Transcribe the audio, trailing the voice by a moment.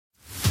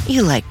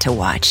You like to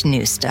watch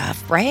new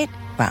stuff, right?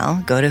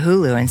 Well, go to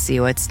Hulu and see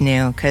what's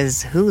new,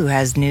 because Hulu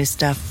has new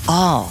stuff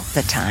all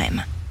the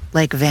time.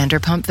 Like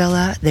Vanderpump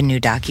Villa, the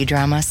new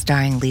docudrama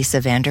starring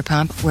Lisa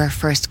Vanderpump, where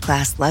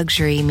first-class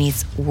luxury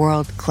meets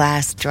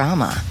world-class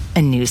drama.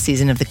 A new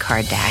season of The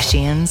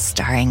Kardashians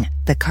starring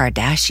The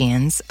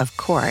Kardashians, of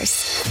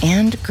course.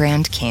 And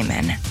Grand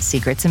Cayman,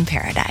 Secrets in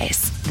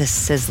Paradise, the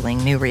sizzling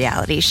new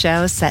reality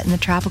show set in the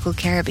tropical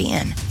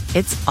Caribbean.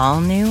 It's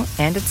all new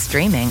and it's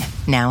streaming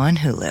now on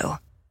Hulu.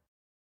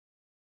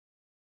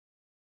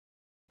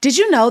 Did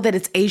you know that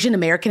it's Asian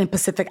American and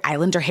Pacific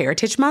Islander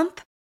Heritage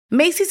Month?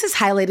 Macy's is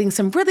highlighting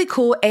some really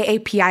cool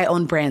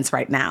AAPI-owned brands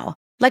right now,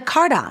 like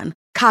Cardon,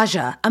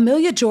 Kaja,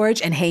 Amelia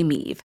George, and Hey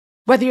Meave.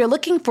 Whether you're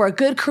looking for a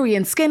good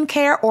Korean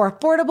skincare or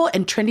affordable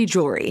and trendy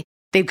jewelry,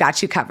 they've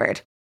got you covered.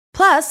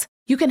 Plus,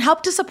 you can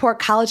help to support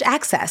college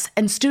access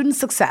and student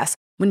success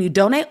when you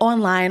donate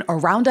online or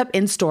round up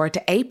in-store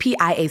to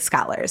APIA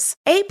scholars.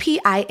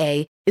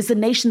 APIA is the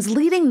nation's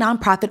leading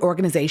nonprofit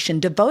organization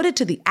devoted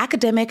to the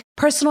academic,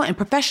 personal, and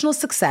professional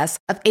success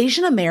of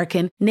Asian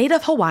American,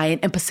 Native Hawaiian,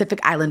 and Pacific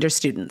Islander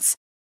students.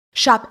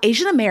 Shop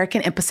Asian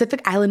American and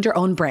Pacific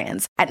Islander-owned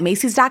brands at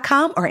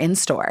Macy's.com or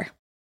in-store.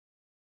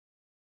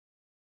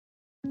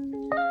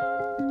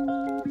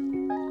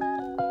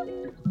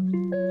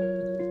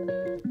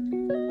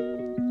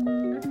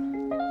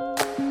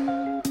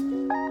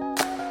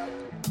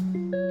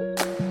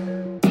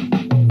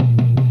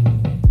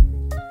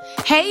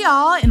 Hey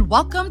y'all, and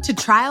welcome to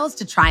Trials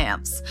to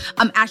Triumphs.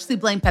 I'm Ashley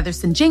Blaine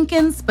Featherston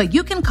Jenkins, but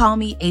you can call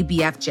me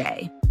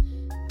ABFJ.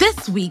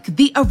 This week,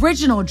 the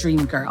original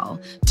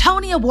Dreamgirl,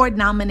 Tony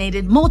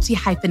Award-nominated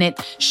multi-hyphenate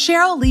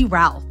Sheryl Lee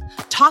Ralph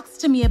talks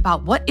to me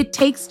about what it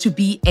takes to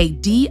be a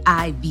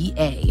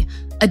DIVA,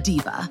 a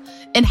diva,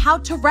 and how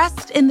to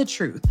rest in the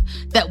truth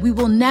that we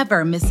will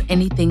never miss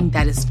anything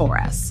that is for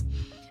us.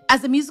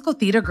 As a musical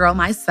theater girl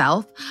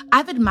myself,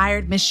 I've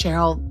admired Miss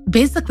Sheryl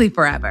basically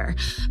forever.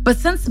 But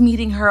since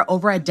meeting her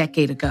over a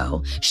decade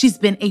ago, she's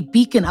been a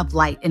beacon of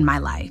light in my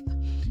life.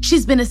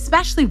 She's been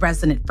especially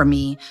resonant for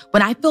me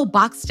when I feel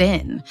boxed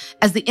in,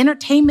 as the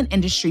entertainment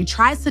industry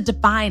tries to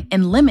define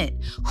and limit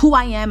who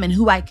I am and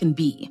who I can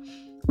be.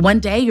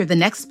 One day, you're the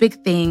next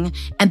big thing,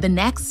 and the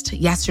next,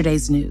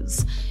 yesterday's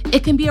news.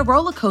 It can be a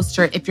roller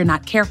coaster if you're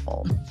not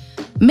careful.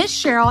 Miss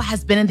Sheryl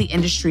has been in the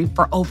industry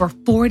for over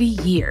 40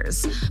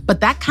 years,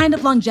 but that kind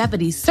of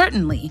longevity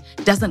certainly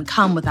doesn't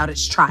come without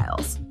its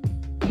trials.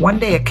 One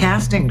day, a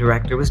casting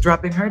director was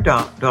dropping her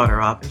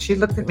daughter off, and she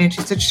looked at me and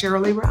she said,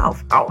 "Sheryl Lee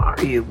Ralph, how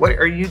are you? What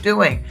are you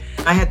doing?"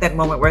 I had that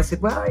moment where I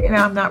said, "Well,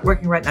 I'm not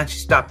working right now." She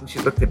stopped and she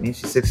looked at me and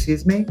she said,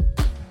 "Excuse me?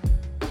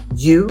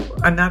 You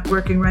are not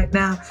working right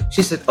now?"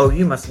 She said, "Oh,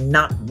 you must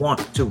not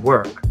want to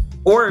work,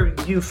 or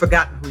you've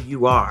forgotten who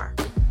you are.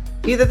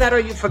 Either that or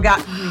you've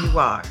forgotten who you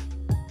are."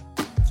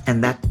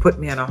 And that put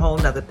me on a whole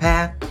nother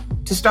path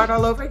to start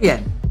all over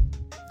again.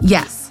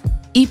 Yes,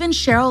 even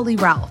Sheryl Lee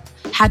Ralph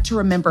had to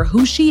remember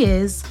who she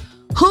is,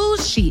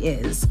 whose she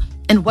is,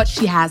 and what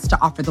she has to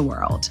offer the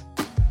world.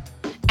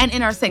 And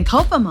in our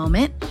Sankofa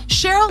moment,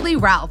 Sheryl Lee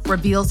Ralph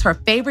reveals her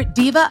favorite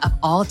diva of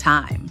all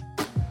time.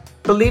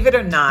 Believe it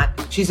or not,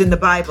 she's in the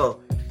Bible.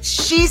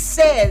 She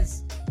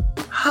says,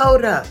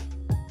 "Hold up,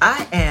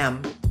 I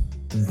am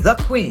the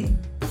queen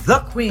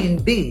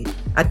bee.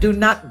 I do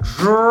not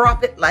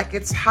drop it like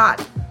it's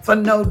hot for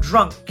no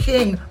drunk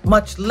king,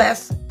 much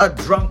less a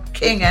drunk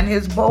king and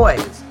his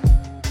boys."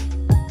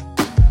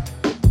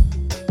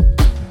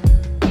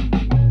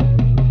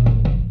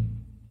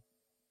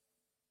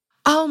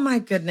 Oh my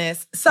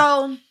goodness.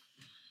 So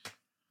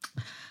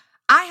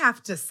I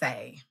have to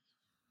say,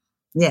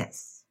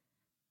 yes,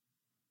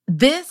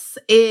 this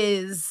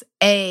is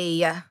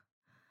a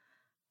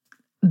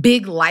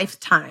big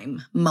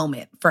lifetime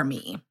moment for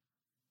me.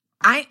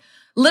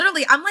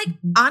 I'm like,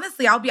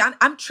 honestly,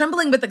 I'm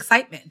trembling with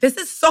excitement. This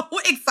is so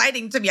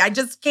exciting to me. I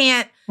just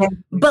can't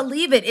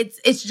believe it.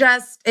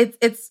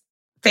 It's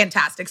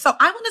fantastic. So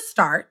I want to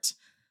start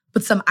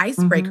with some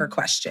icebreaker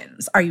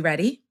questions. Are you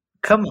ready?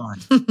 Come on.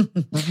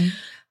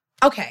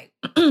 Okay.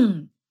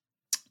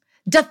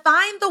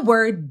 Define the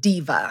word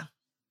diva.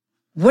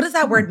 What does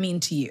that word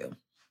mean to you?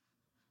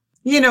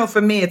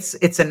 For me,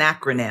 it's an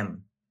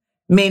acronym,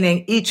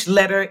 meaning each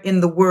letter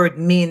in the word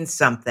means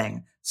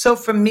something. So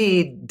for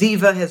me,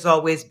 diva has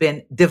always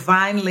been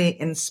divinely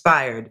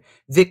inspired,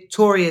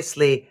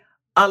 victoriously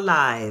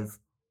alive,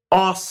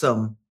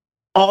 awesome,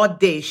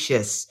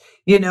 audacious,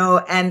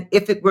 and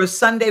if it were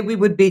Sunday, we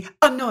would be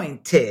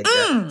anointed.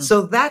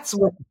 So that's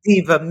what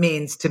diva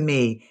means to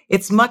me.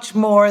 It's much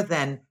more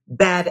than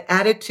bad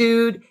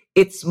attitude.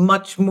 It's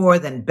much more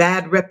than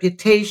bad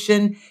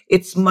reputation.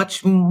 It's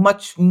much,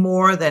 much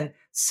more than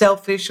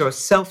selfish or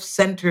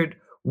self-centered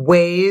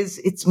ways.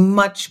 It's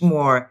much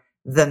more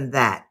than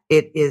that.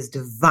 It is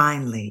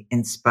divinely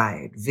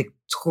inspired,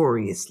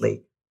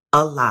 victoriously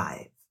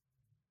alive,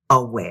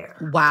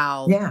 aware.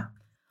 Wow. Yeah.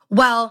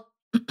 Well,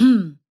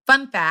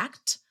 fun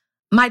fact,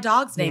 my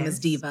dog's name is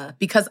Diva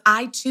because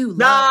I too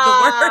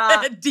love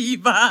the word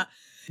diva.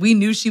 We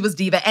knew she was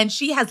diva and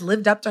she has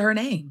lived up to her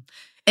name.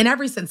 in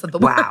every sense of the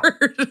Wow.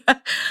 word.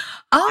 Okay.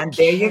 And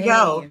there you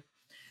go.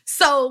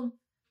 So,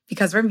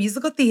 because we're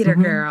musical theater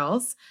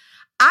girls,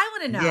 I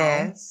want to know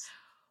Yes.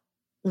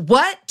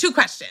 two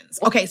questions.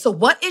 Okay, so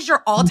what is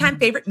your all-time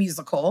favorite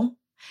musical?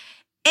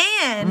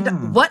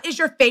 And what is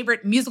your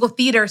favorite musical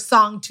theater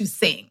song to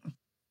sing?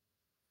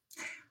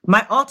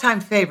 My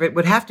all-time favorite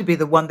would have to be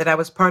the one that I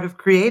was part of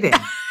creating,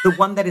 the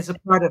one that is a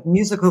part of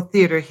musical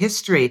theater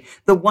history,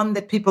 the one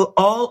that people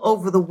all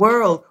over the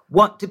world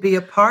want to be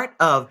a part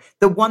of,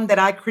 the one that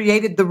I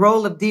created the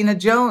role of Deena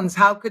Jones.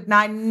 How could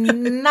I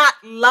not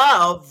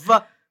love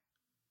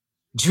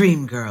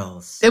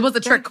Dreamgirls? It was a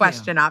trick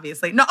question,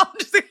 obviously. No, I'm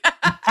just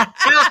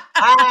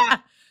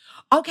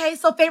Okay,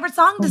 so favorite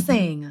song to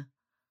sing?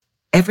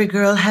 Every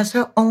girl has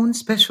her own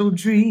special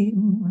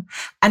dream,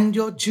 and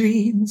your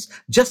dream's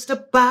just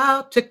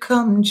about to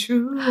come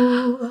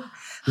true.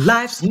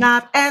 Life's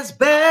not as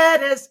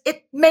bad as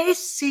it may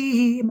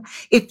seem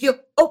if you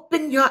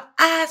open your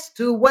eyes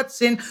to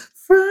what's in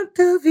front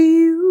of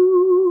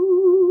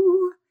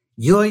you.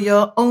 You're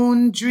your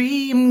own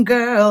dream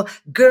girl.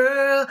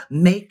 Girl,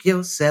 make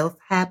yourself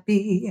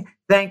happy.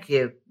 Thank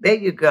you. There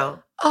you go.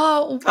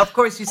 Oh. Of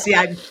course, you see,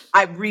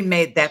 I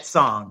remade that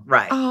song,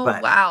 right? Oh,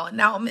 but. wow.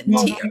 Now I'm in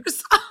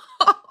tears.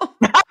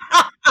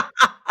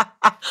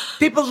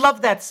 People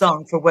love that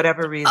song for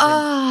whatever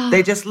reason.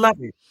 They just love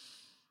it.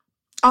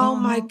 Oh,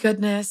 my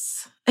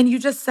goodness. And you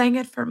just sang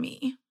it for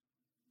me.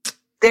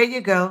 There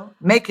you go.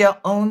 Make your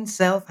own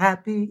self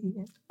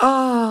happy.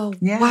 Oh,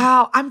 yeah.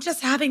 Wow. I'm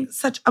just having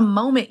such a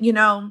moment,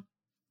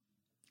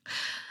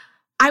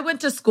 I went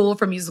to school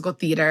for musical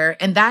theater,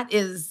 and that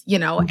is,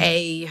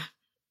 a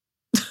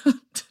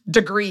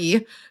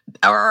degree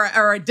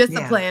or a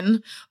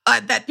discipline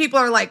that people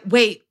are like,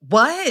 wait,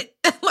 what?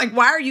 Like,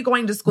 why are you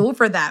going to school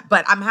for that?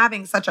 But I'm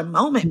having such a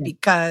moment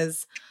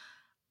because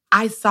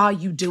I saw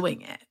you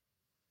doing it.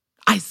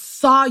 I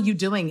saw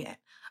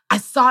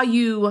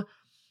you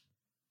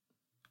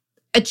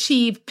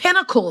achieve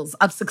pinnacles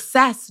of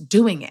success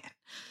doing it.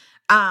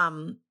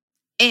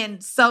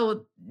 And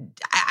so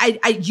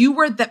you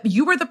were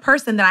the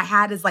person that I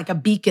had as like a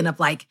beacon of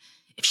like,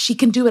 if she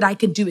can do it, I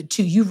can do it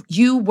too.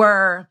 You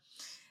were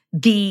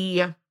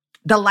the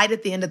light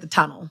at the end of the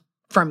tunnel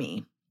for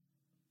me.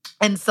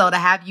 And so to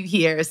have you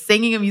here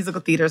singing a musical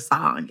theater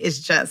song is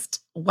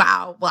just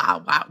wow,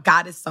 wow, wow.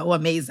 God is so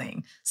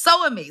amazing.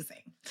 So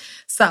amazing.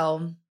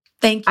 So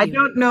thank you. I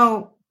don't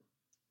know.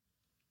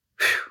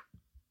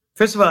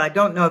 First of all, I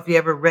don't know if you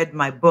ever read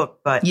my book,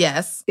 but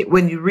yes,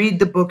 when you read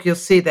the book, you'll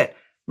see that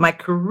my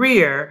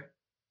career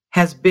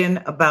has been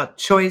about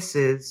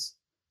choices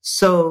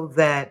so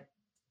that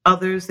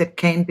others that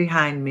came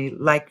behind me,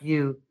 like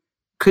you,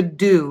 could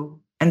do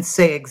and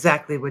say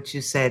exactly what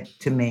you said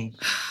to me,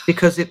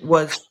 because it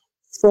was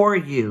for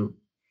you.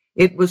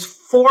 It was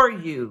for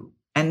you.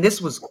 And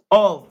this was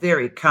all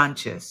very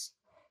conscious.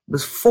 It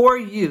was for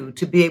you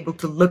to be able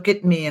to look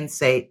at me and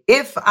say,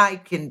 if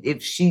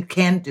she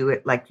can do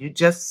it, like you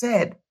just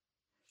said,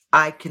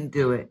 I can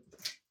do it.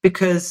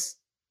 Because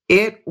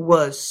it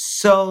was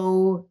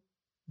so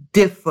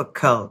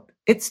difficult.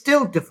 It's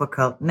still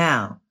difficult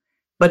now,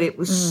 but it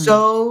was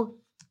so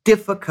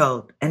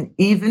difficult. And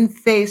even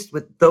faced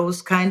with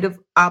those kind of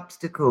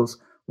obstacles,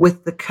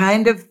 with the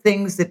kind of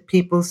things that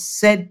people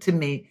said to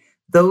me,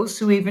 those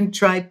who even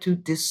tried to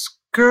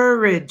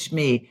discourage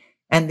me,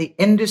 and the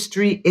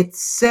industry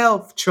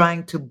itself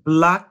trying to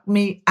block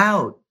me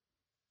out,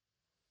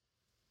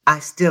 I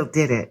still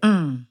did it.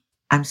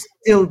 I'm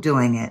still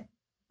doing it.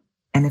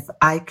 And if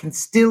I can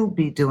still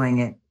be doing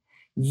it,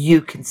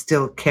 you can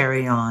still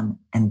carry on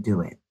and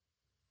do it.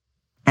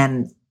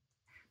 And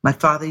my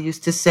father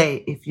used to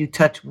say, if you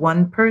touch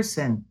one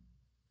person,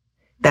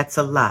 that's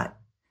a lot.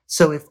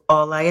 So if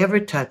all I ever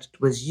touched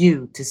was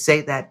you to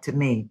say that to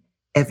me,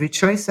 every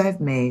choice I've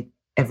made,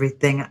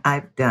 everything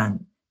I've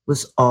done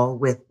was all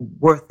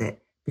worth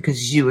it, because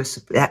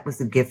that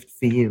was a gift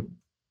for you.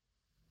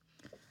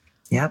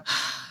 Yep.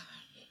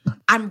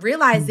 I'm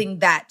realizing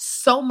that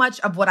so much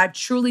of what I've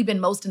truly been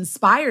most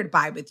inspired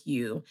by with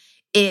you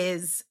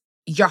is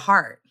your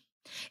heart,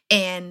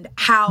 and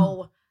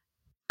how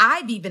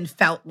I've even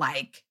felt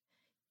like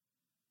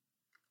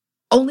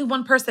only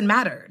one person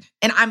mattered.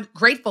 And I'm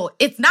grateful.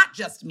 It's not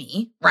just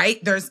me,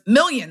 right? There's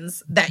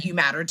millions that you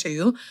matter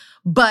to,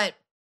 but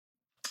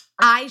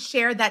I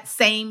share that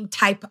same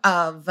type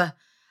of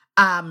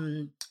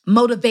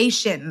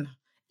motivation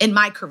in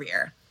my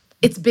career.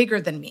 It's bigger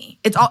than me.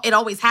 It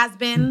always has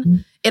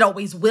been. It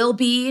always will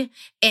be.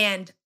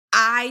 And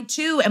I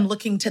too am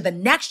looking to the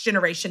next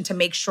generation to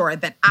make sure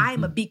that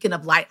I'm a beacon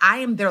of light. I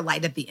am their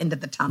light at the end of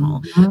the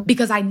tunnel,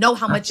 because I know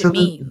how much it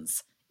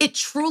means. It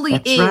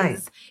truly is. Right.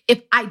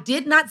 If I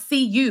did not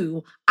see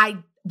you, I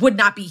would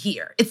not be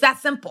here. It's that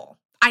simple.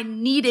 I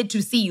needed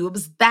to see you. It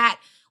was that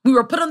we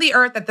were put on the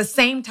earth at the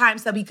same time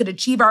so we could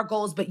achieve our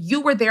goals, but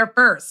you were there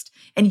first,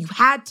 and you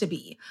had to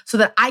be so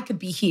that I could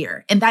be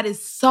here. And that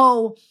is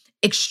so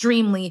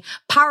extremely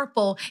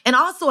powerful, and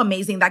also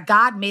amazing that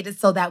God made it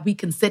so that we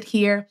can sit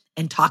here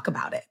and talk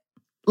about it.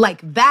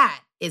 Like,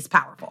 that is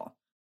powerful.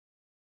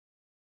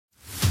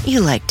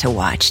 You like to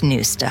watch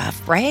new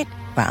stuff, right?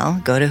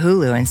 Well, go to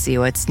Hulu and see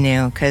what's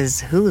new,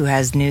 because Hulu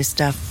has new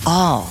stuff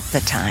all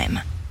the time.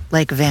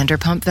 Like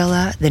Vanderpump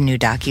Villa, the new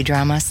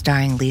docudrama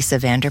starring Lisa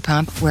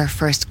Vanderpump, where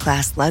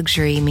first-class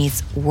luxury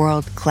meets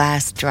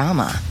world-class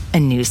drama. A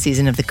new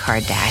season of The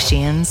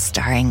Kardashians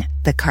starring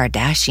The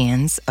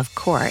Kardashians, of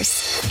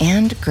course.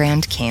 And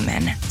Grand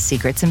Cayman,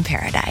 Secrets in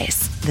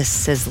Paradise, the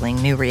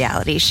sizzling new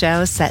reality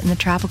show set in the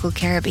tropical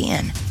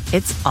Caribbean.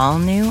 It's all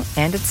new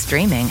and it's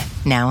streaming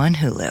now on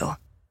Hulu.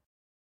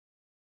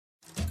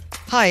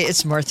 Hi,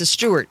 it's Martha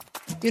Stewart.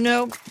 You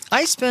know,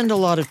 I spend a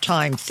lot of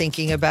time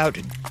thinking about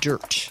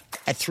dirt.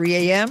 At 3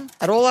 a.m.,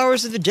 at all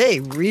hours of the day,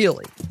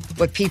 really.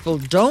 What people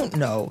don't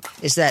know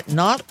is that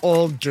not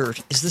all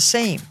dirt is the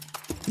same.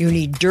 You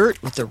need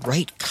dirt with the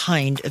right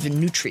kind of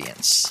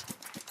nutrients.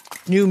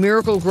 New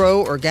Miracle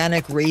Grow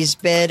organic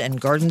raised bed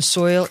and garden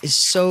soil is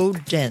so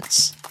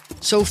dense,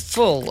 so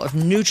full of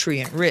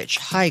nutrient-rich,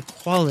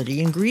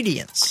 high-quality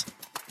ingredients.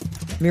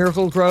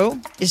 Miracle Grow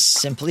is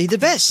simply the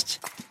best.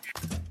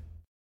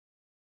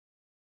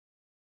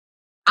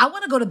 I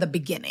want to go to the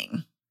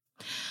beginning.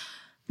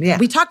 Yeah.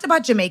 We talked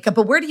about Jamaica,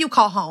 but where do you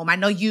call home? I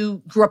know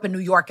you grew up in New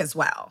York as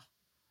well.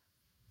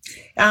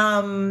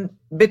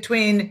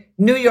 Between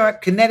New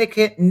York,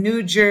 Connecticut,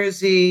 New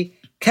Jersey,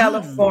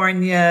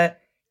 California,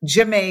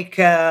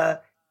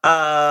 Jamaica,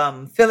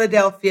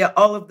 Philadelphia,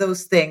 all of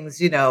those things,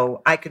 you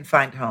know, I can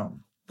find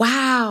home.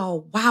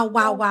 Wow.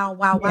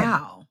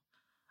 Wow.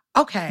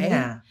 Okay.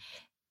 Yeah.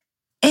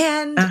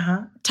 And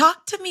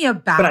talk to me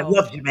about... But I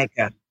love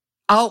Jamaica.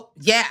 Oh,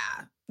 yeah.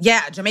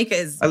 Yeah, Jamaica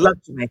is... I love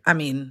Jamaica. I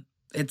mean,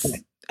 it's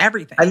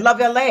everything. I love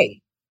LA.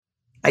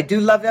 I do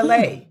love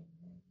LA.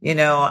 You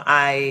know,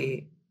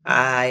 I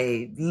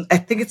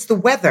think it's the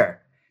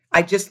weather.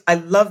 I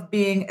love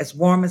being as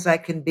warm as I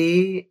can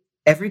be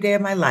every day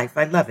of my life.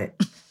 I love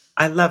it.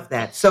 I love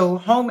that. So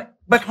home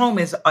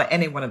is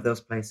any one of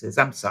those places.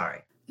 I'm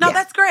sorry. No, Yeah.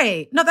 that's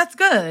great. No, that's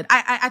good.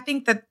 I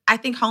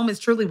think home is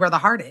truly where the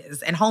heart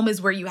is, and home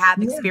is where you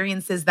have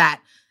experiences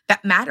that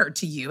matter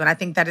to you. And I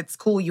think that it's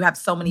cool. You have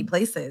so many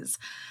places.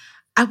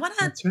 I want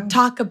to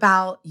talk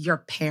about your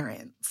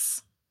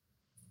parents.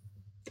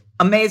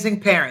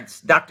 Amazing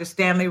parents. Dr.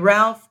 Stanley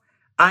Ralph,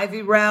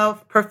 Ivy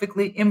Ralph,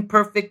 perfectly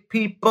imperfect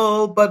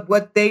people. But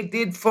what they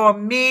did for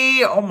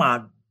me, oh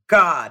my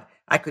God,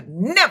 I could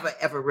never,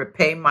 ever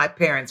repay my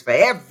parents for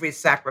every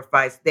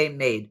sacrifice they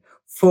made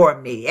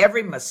for me.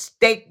 Every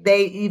mistake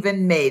they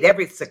even made,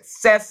 every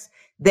success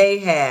they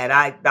had.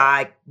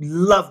 I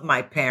love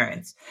my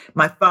parents.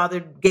 My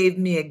father gave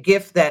me a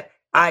gift that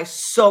I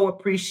so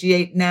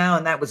appreciate now,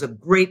 and that was a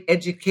great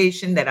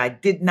education that I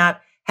did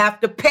not have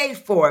to pay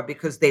for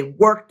because they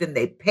worked and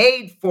they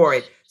paid for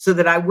it so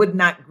that I would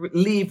not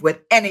leave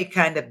with any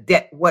kind of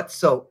debt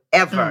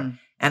whatsoever.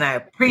 And I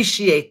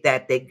appreciate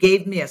that. They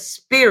gave me a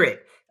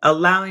spirit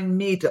allowing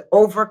me to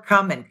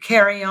overcome and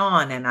carry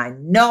on, and I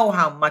know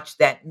how much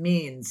that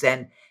means.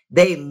 And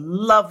they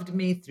loved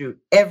me through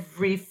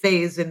every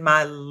phase in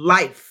my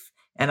life,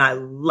 and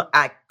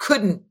I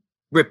couldn't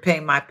repay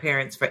my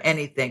parents for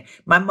anything.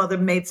 My mother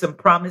made some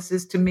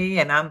promises to me,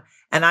 and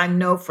I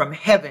know from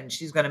heaven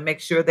she's going to make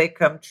sure they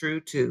come true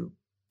too.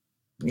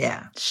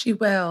 Yeah. She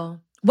will.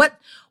 What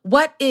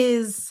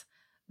is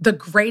the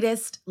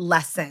greatest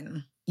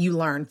lesson you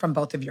learned from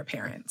both of your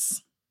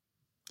parents?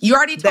 You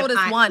already told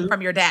us one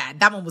from your dad.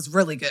 That one was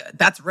really good.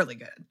 That's really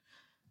good.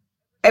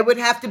 It would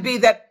have to be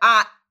that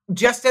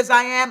just as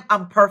I am,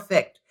 I'm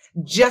perfect.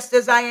 Just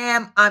as I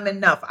am, I'm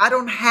enough. I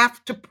don't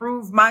have to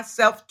prove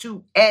myself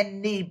to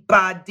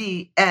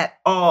anybody at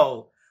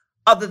all,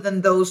 other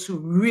than those who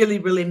really,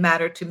 really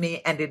matter to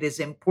me, and it is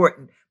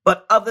important.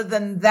 But other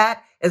than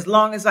that, as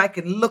long as I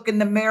can look in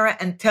the mirror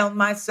and tell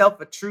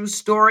myself a true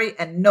story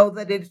and know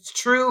that it's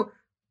true,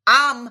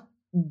 I'm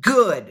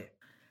good.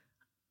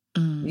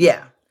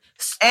 Yeah.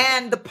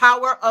 And the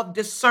power of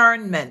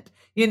discernment.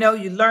 You know,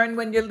 you learn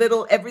when you're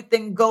little,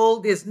 everything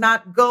gold is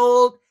not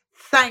gold.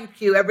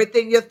 Thank you.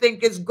 Everything you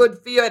think is good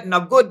for you is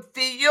not good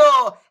for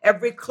you.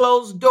 Every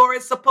closed door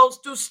is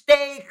supposed to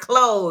stay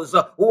closed.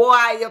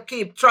 Why you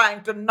keep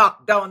trying to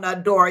knock down a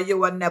door you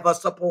were never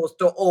supposed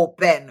to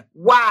open?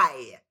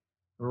 Why?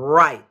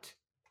 Right.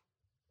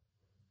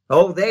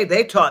 Oh,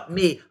 they taught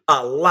me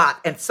a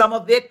lot, and some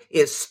of it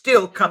is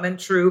still coming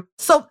true.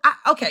 So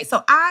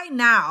I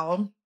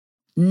now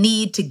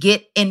need to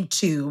get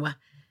into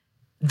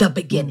the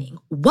beginning.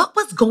 What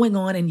was going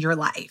on in your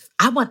life?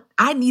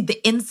 I need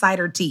the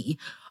insider tea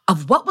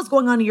of what was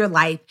going on in your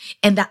life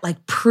and that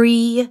like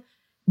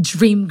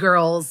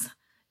pre-Dreamgirls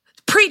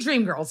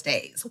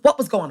days. What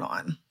was going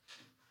on?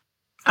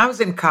 I was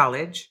in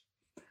college.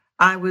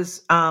 I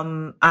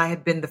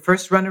had been the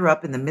first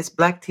runner-up in the Miss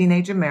Black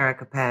Teenage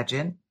America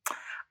pageant.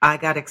 I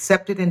got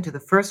accepted into the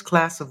first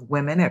class of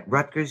women at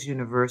Rutgers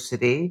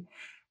University.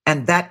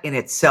 And that in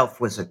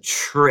itself was a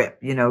trip,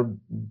 you know,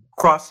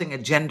 crossing a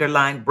gender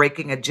line,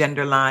 breaking a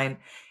gender line,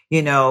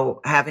 you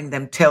know, having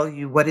them tell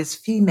you what is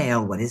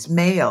female, what is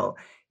male.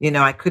 You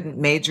know, I couldn't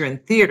major in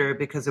theater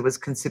because it was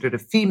considered a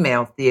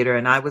female theater.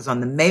 And I was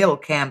on the male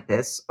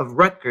campus of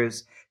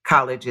Rutgers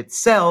College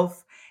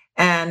itself.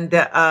 And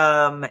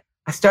I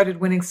started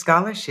winning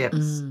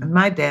scholarships. And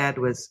my dad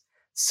was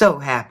so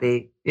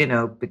happy,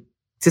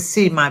 to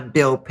see my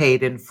bill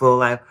paid in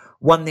full. I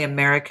won the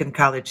American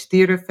College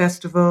Theater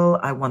Festival.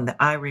 I won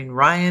the Irene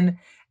Ryan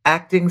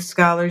Acting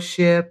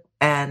Scholarship.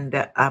 And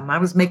I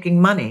was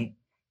making money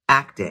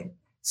acting.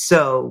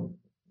 So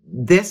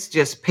this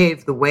just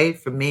paved the way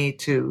for me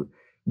to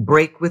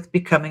break with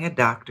becoming a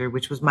doctor,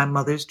 which was my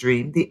mother's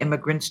dream, the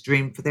immigrant's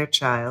dream for their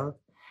child.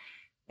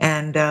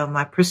 And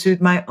I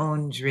pursued my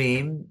own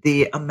dream,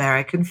 the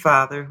American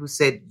father who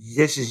said,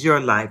 this is your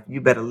life. You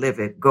better live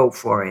it. Go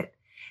for it.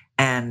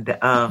 And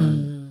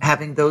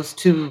having those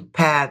two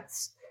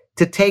paths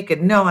to take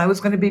it. No, I was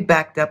going to be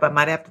backed up. I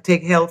might have to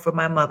take hell for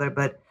my mother,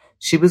 but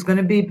she was going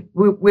to be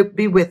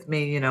with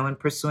me, in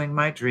pursuing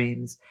my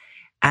dreams.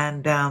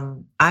 And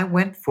I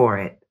went for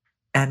it.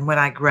 And when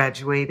I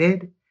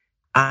graduated,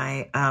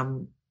 I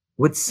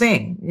would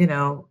sing.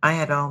 I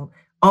had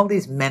all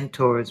these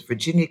mentors,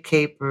 Virginia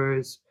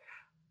Capers,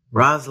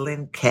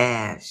 Rosalind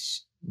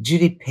Cash,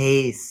 Judy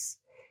Pace,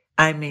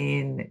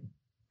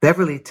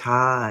 Beverly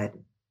Todd,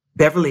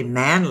 Beverly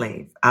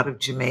Manley out of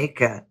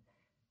Jamaica,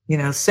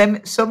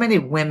 so many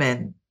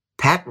women,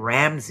 Pat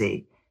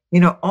Ramsey,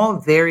 all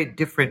very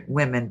different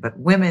women, but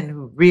women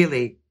who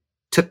really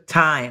took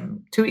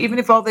time to, even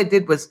if all they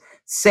did was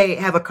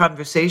have a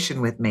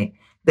conversation with me,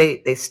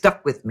 they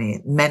stuck with me.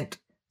 It meant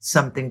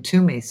something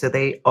to me. So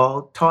they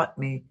all taught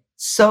me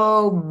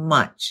so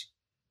much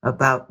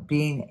about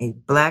being a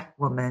Black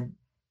woman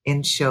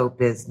in show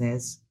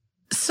business.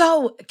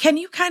 So can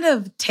you kind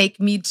of take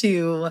me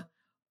to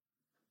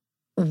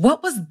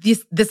what was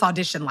this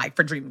audition like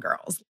for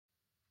Dreamgirls?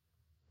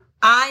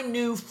 I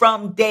knew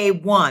from day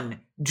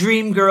one,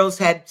 Dreamgirls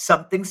had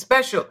something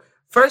special.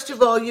 First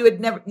of all,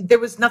 there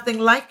was nothing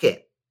like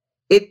it.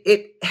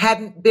 It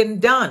hadn't been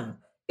done.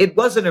 It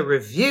wasn't a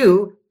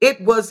review.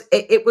 It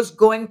was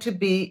going to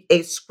be a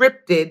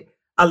scripted,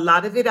 a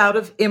lot of it out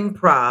of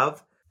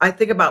improv. I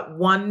think about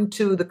 1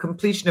 to the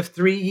completion of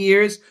 3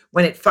 years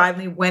when it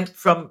finally went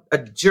from a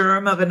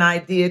germ of an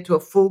idea to a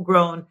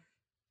full-grown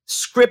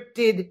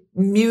scripted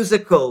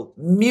musical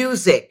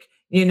music,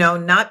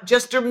 not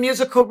just a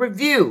musical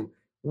review.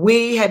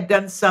 We had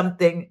done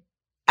something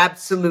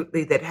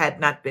absolutely that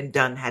had not been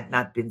done, had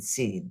not been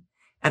seen.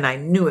 And I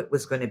knew it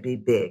was going to be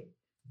big.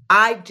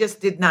 I just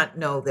did not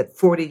know that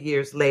 40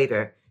 years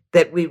later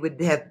that we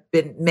would have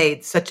been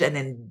made such an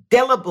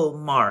indelible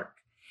mark.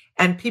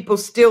 And people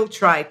still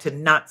try to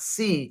not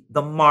see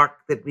the mark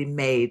that we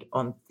made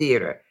on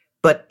theater,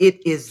 but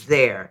it is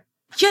there.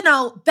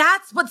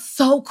 That's what's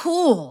so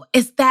cool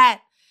is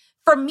that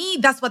for me,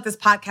 that's what this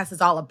podcast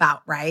is all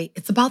about, right?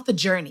 It's about the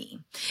journey.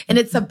 And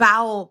it's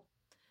about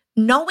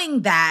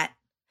knowing that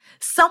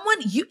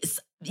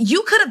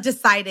you could have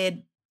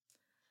decided,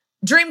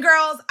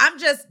 Dreamgirls,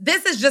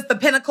 this is just the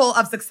pinnacle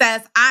of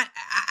success.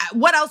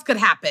 What else could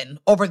happen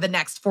over the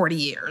next 40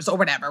 years or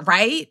whatever,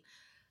 right?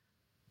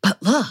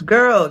 But look.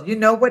 Girl, you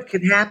know what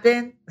could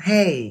happen?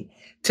 Hey,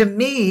 to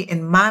me,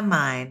 in my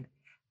mind,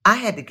 I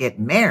had to get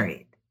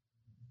married.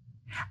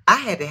 I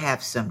had to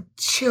have some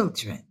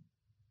children.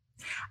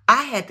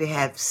 I had to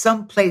have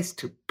some place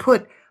to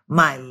put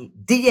my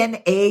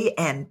DNA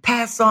and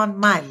pass on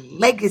my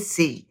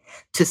legacy,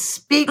 to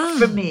speak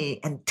for me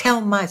and tell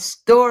my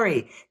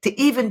story, to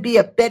even be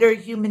a better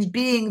human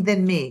being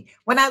than me.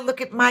 When I look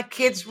at my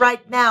kids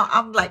right now,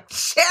 I'm like,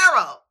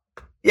 Sheryl,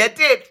 you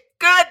did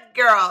good,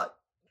 girl.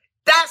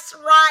 That's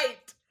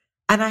right.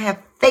 And I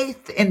have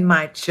faith in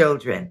my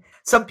children.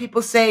 Some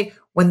people say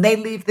when they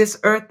leave this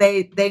earth,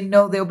 they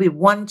know there'll be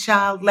one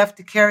child left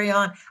to carry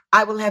on.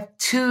 I will have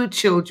 2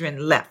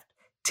 children left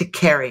to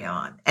carry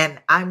on. And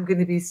I'm going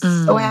to be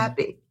so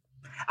happy.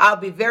 I'll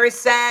be very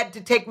sad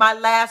to take my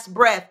last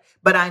breath,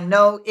 but I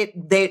know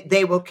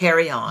they will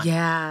carry on.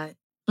 Yeah.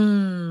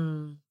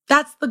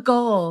 That's the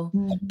goal.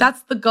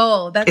 That's the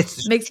goal. That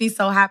makes me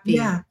so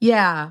happy.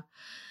 Yeah.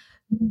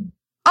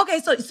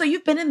 Okay, so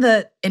you've been in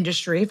the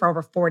industry for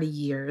over 40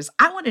 years.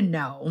 I want to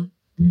know,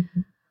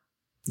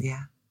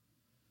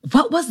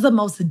 what was the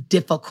most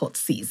difficult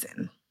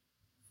season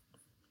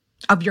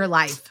of your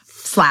life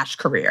 /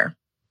 career?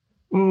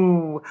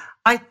 Ooh,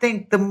 I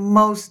think the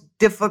most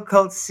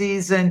difficult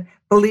season,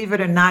 believe it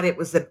or not, it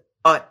was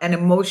an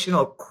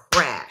emotional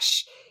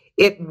crash.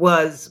 It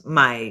was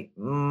my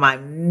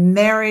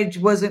marriage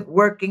wasn't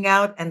working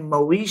out, and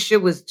Moesha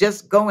was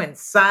just going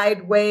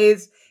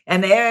sideways.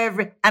 And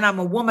I'm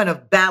a woman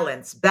of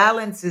balance.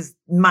 Balance is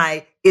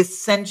my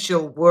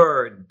essential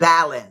word,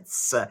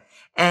 balance.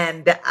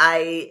 And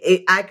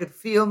I could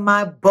feel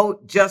my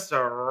boat just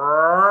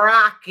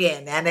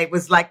rocking. And it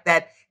was like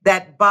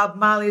that Bob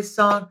Marley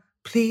song,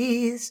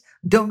 please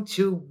don't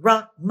you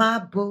rock my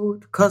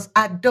boat, 'cause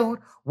I don't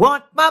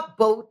want my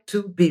boat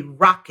to be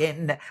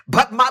rocking.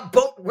 But my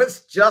boat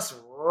was just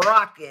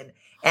rocking.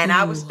 And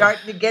I was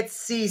starting to get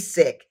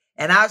seasick.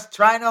 And I was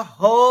trying to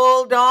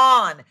hold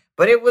on.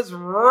 But it was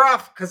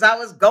rough because I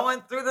was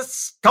going through the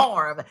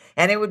storm,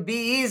 and it would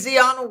be easy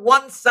on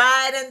one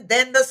side, and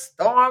then the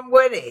storm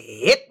would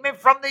hit me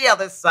from the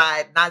other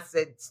side. And I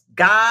said,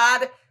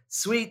 God,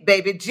 sweet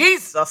baby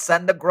Jesus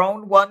and the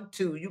grown one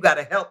too. You got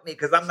to help me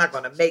because I'm not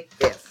going to make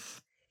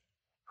this.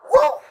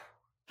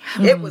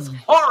 Woo! It was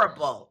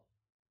horrible.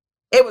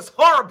 It was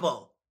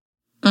horrible.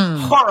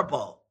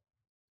 Horrible.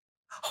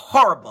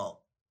 Horrible.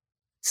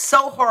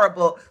 So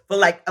horrible. For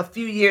like a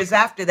few years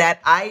after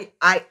that, I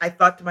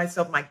thought to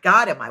myself, my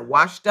God, am I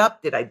washed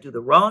up? Did I do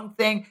the wrong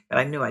thing? But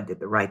I knew I did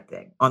the right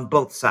thing on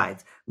both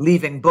sides.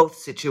 Leaving both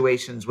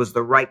situations was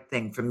the right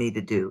thing for me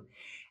to do.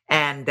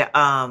 And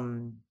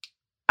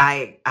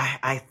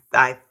I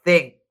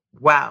think,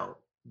 wow,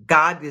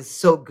 God is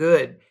so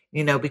good,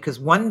 because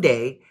one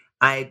day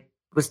I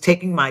was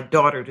taking my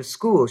daughter to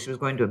school. She was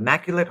going to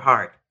Immaculate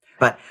Heart.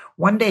 But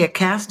one day a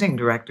casting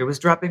director was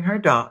dropping her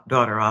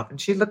daughter off,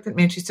 and she looked at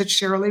me and she said,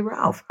 Sheryl Lee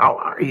Ralph, how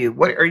are you?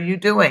 What are you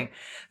doing?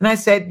 And I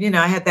said,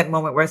 I had that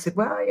moment where I said,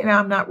 well,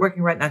 I'm not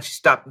working right now. She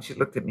stopped and she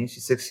looked at me and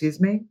she said, excuse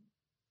me?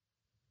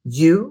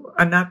 You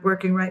are not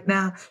working right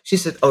now? She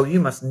said, oh, you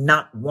must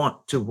not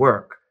want to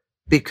work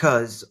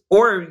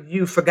or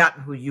you've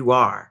forgotten who you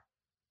are.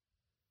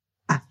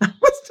 I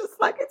was just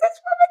like, is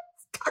this woman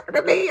talking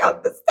to me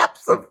on the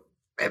steps of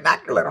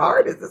Immaculate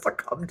Heart? Is this a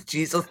come to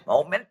Jesus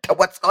moment?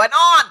 What's going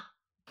on?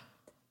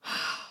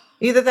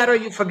 Either that or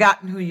you've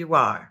forgotten who you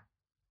are.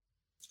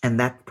 And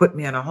that put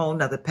me on a whole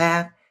nother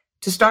path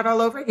to start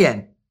all over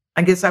again.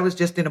 I guess I was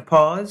just in a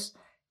pause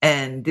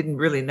and didn't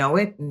really know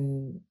it.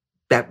 And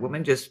that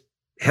woman just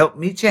helped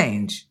me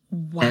change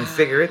and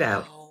figure it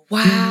out.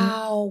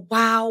 Wow.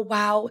 Wow.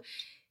 Wow.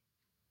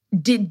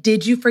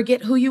 Did you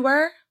forget who you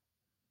were?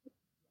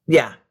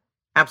 Yeah,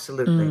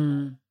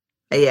 absolutely.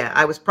 Yeah,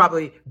 I was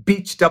probably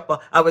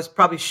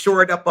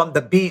shored up on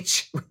the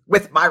beach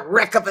with my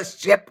wreck of a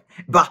ship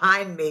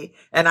behind me.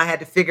 And I had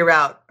to figure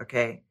out,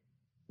 okay,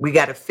 we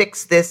got to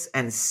fix this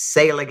and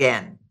sail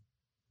again.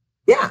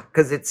 Yeah,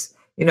 because it's,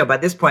 by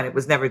this point, it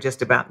was never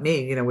just about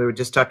me. We were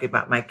just talking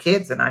about my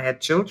kids, and I had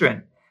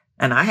children,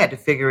 and I had to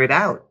figure it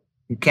out.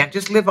 You can't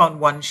just live on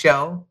one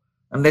show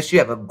unless you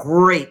have a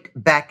great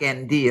back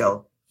end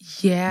deal.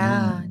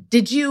 Yeah.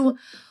 So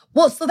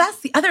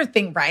that's the other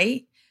thing,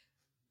 right?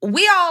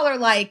 We all are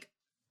like,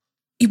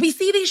 we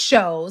see these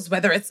shows,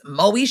 whether it's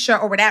Moesha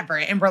or whatever,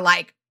 and we're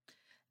like,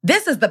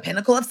 this is the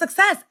pinnacle of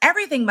success.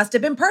 Everything must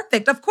have been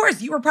perfect. Of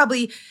course, you were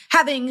probably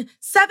having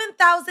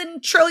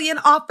 7,000 trillion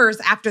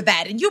offers after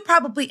that. And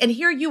and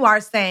here you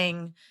are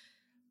saying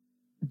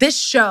this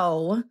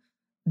show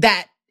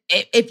that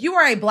if you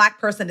are a Black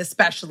person,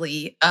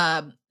 especially,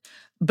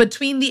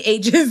 between the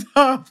ages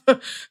of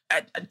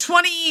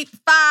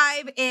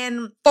 25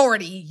 and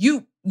 40,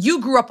 you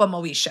grew up on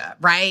Moesha,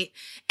 right?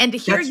 And to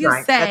hear That's you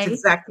right. say, That's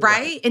exactly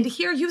right? And to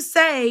hear you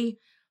say,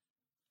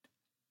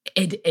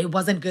 it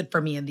wasn't good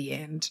for me in the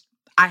end.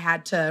 I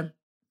had to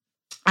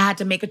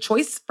make a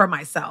choice for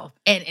myself.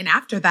 And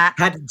after that,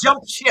 had to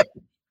jump ship.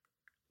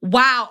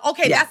 Wow.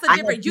 Okay. Yeah, That's the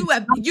difference.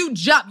 You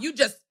jumped. You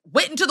just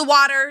went into the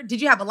water.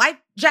 Did you have a life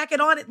jacket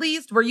on at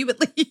least? Were you at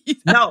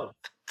least?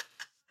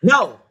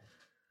 No.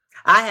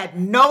 I had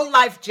no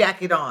life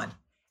jacket on.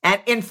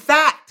 And in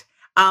fact,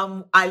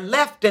 I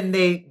left and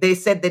they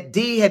said that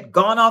Dee had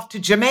gone off to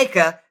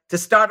Jamaica to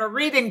start a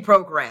reading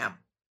program.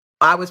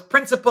 I was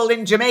principal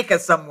in Jamaica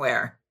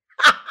somewhere.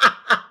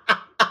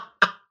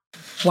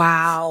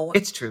 Wow.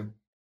 It's true.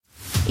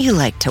 You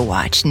like to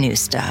watch new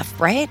stuff,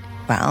 right?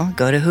 Well,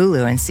 go to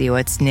Hulu and see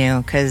what's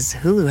new, because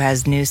Hulu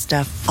has new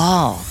stuff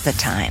all the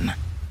time.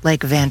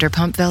 Like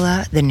Vanderpump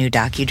Villa, the new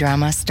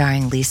docudrama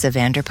starring Lisa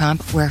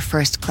Vanderpump, where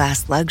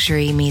first-class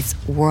luxury meets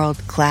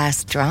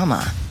world-class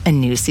drama. A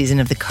new season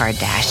of The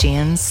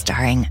Kardashians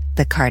starring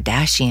The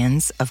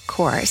Kardashians, of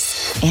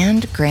course.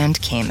 And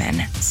Grand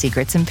Cayman,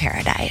 Secrets in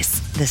Paradise,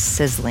 the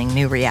sizzling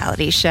new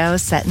reality show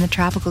set in the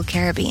tropical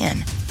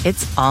Caribbean.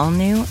 It's all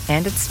new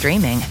and it's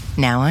streaming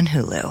now on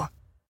Hulu.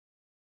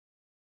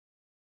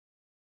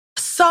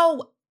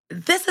 So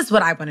this is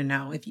what I want to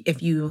know.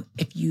 If you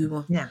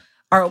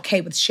are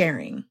okay with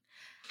sharing,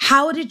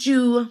 how did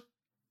you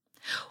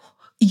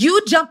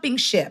jumping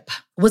ship,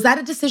 was that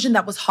a decision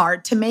that was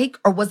hard to make,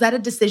 or was that a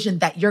decision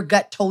that your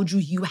gut told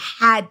you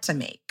had to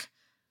make?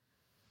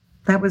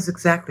 That was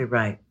exactly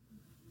right.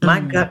 My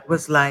gut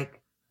was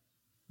like,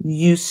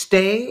 you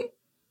stay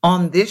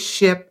on this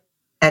ship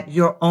at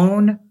your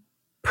own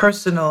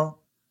personal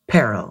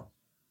peril.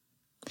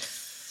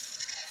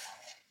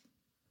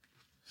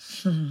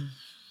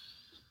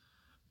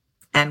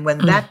 And when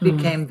that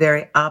became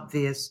very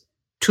obvious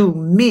to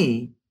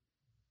me,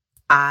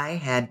 I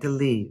had to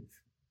leave.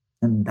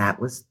 And that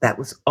was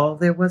all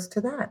there was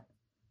to that.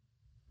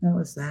 That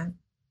was that.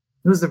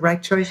 It was the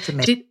right choice to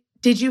make.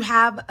 Did you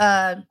have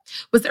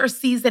was there a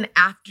season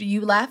after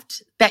you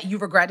left that you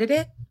regretted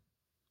it?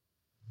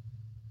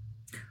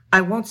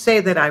 I won't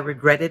say that I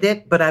regretted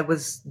it, but I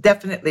was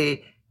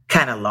definitely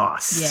kind of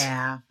lost.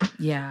 Yeah.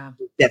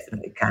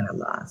 Definitely kind of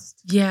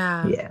lost.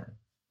 Yeah. Yeah.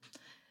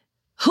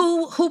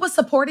 Who was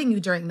supporting you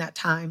during that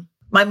time?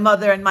 My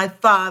mother and my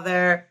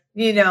father,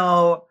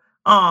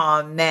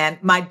 oh man,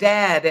 my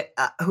dad,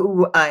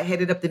 who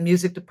headed up the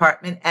music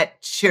department at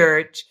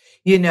church,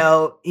 he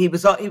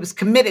was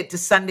committed to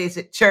Sundays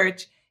at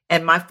church.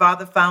 And my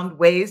father found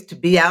ways to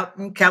be out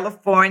in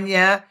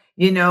California,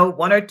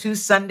 1 or 2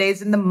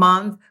 Sundays in the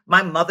month.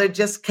 My mother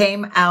just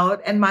came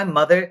out and my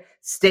mother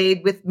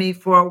stayed with me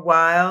for a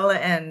while.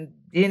 And,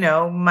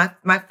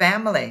 my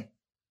family.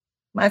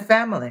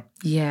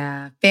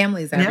 Yeah.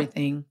 Family's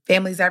everything.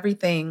 Family's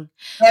everything.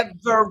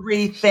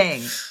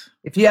 Everything.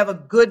 If you have a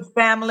good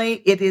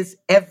family, it is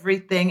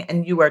everything.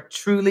 And you are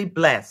truly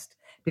blessed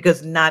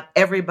because not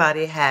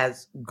everybody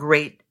has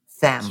great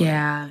family.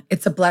 Yeah.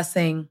 It's a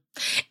blessing.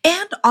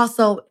 And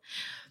also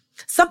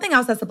something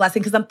else that's a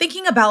blessing, because I'm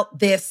thinking about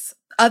this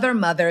other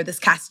mother, this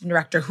casting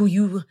director who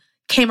you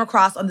came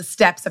across on the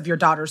steps of your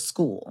daughter's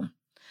school.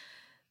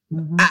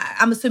 Mm-hmm.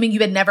 I'm assuming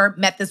you had never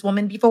met this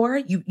woman before.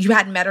 You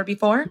hadn't met her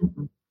before,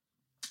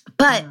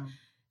 but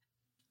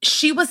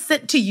she was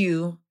sent to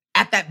you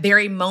at that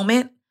very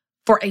moment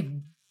for a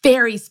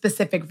very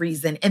specific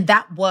reason. And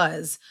that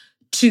was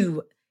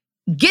to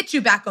get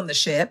you back on the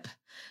ship,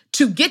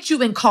 to get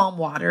you in calm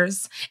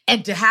waters,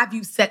 and to have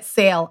you set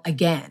sail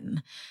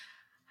again.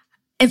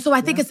 And so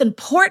I think it's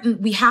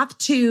important. We have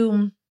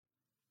to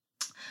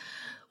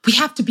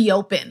be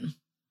open.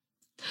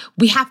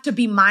 We have to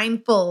be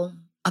mindful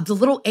of the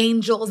little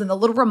angels and the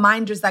little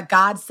reminders that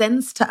God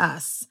sends to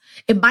us.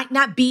 It might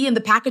not be in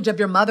the package of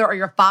your mother or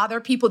your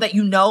father, people that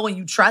you know and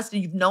you trust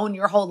and you've known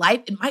your whole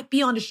life. It might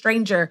be on a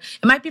stranger.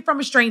 It might be from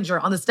a stranger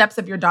on the steps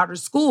of your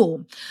daughter's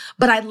school.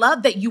 But I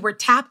love that you were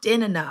tapped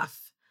in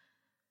enough.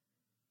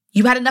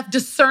 You had enough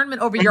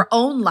discernment over your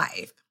own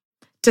life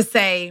to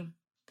say,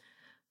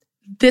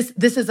 this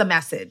is a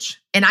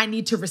message and I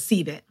need to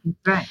receive it.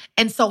 Right.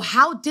 And so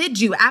how did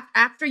you,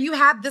 after you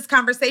had this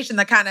conversation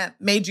that kind of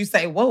made you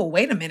say, whoa,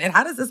 wait a minute,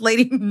 how does this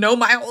lady know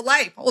my whole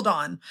life? Hold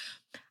on.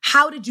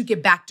 How did you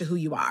get back to who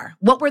you are?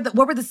 What were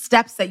the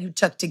steps that you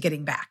took to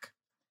getting back?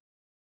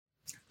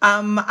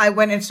 I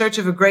went in search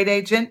of a great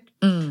agent,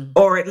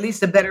 or at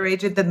least a better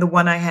agent than the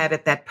one I had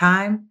at that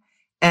time.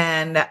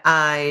 And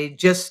I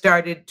just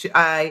started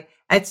to,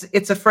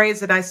 it's a phrase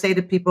that I say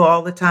to people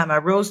all the time. I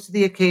rose to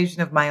the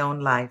occasion of my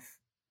own life.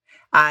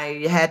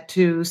 I had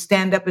to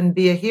stand up and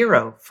be a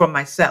hero for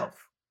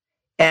myself.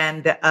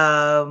 And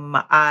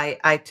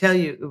I tell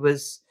you, it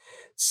was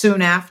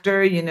soon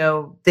after,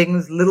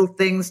 little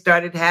things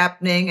started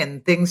happening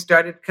and things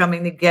started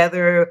coming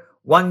together.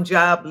 One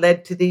job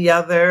led to the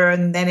other.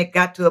 And then it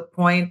got to a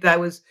point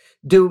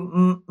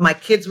my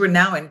kids were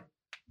now in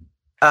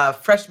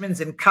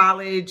freshmen in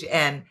college,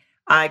 and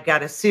I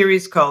got a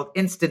series called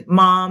Instant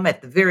Mom.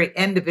 At the very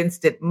end of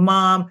Instant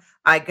Mom,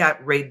 I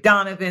got Ray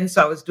Donovan.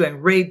 So I was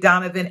doing Ray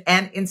Donovan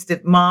and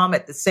Instant Mom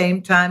at the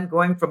same time,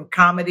 going from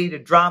comedy to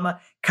drama.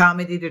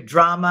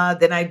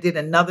 Then I did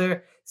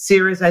another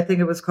series. I think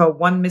it was called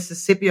One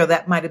Mississippi, or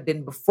that might have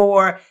been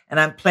before. And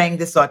I'm playing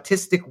this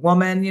autistic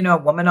woman, a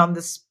woman on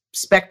the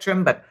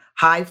spectrum, but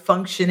high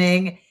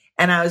functioning.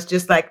 And I was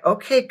just like,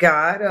 okay,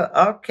 God,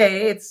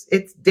 okay,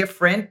 it's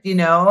different,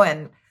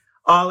 and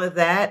all of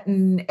that.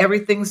 And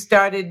everything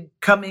started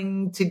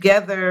coming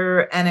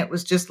together. And it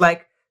was just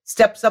like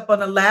steps up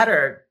on a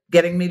ladder,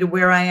 getting me to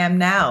where I am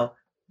now.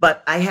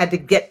 But I had to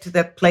get to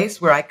that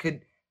place where I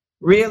could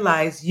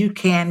realize you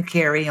can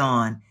carry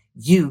on.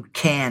 You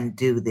can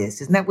do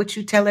this. Isn't that what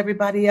you tell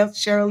everybody else,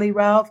 Sheryl Lee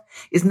Ralph?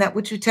 Isn't that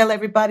what you tell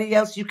everybody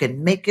else? You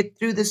can make it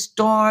through the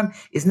storm.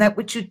 Isn't that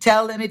what you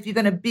tell them? If you're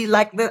going to be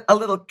like a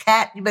little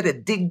cat, you better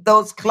dig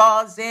those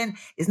claws in.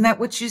 Isn't that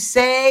what you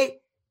say?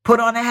 Put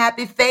on a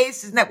happy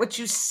face. Isn't that what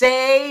you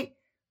say?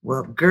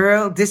 Well,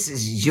 girl, this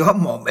is your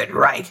moment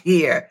right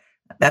here.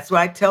 That's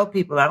why I tell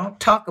people I don't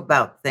talk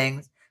about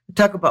things. I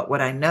talk about what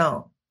I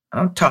know. I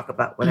don't talk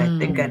about what I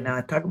think I know.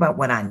 I talk about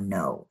what I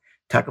know.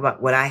 Talk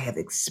about what I have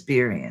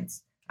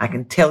experienced. I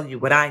can tell you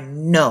what I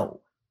know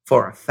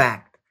for a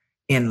fact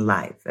in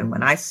life. And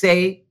when I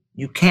say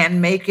you can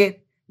make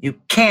it, you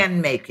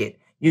can make it.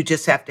 You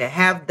just have to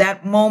have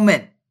that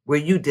moment where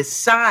you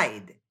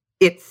decide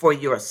it for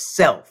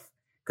yourself.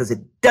 Because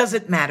it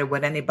doesn't matter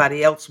what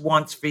anybody else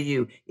wants for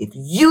you. If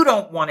you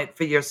don't want it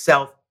for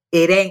yourself,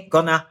 it ain't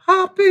gonna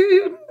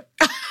happen.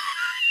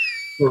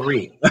 For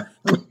real.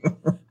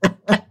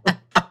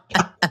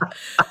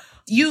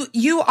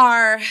 You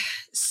are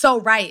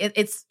so right.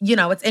 It's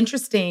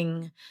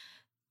interesting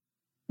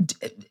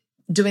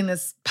doing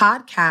this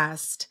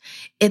podcast.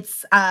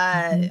 It's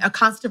a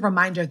constant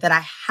reminder that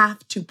I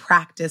have to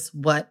practice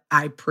what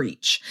I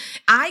preach.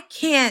 I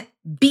can't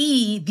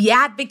be the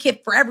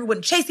advocate for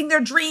everyone chasing their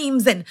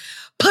dreams and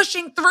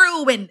pushing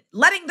through and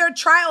letting their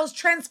trials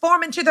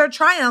transform into their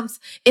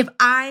triumphs if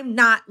I'm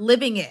not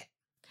living it.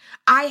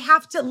 I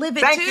have to live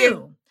it too.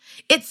 You.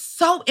 It's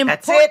so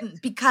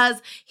important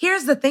because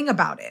here's the thing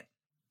about it.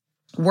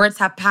 Words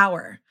have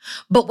power,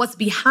 but what's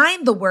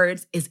behind the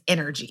words is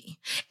energy.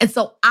 And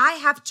so I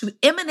have to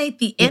emanate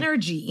the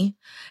energy,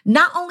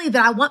 not only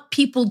that I want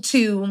people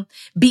to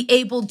be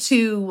able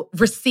to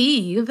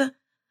receive,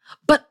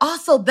 but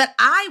also that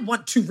I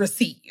want to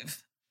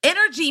receive.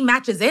 Energy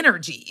matches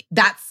energy.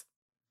 That's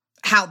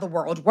how the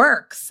world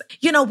works.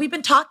 We've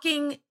been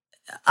talking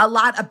a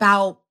lot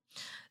about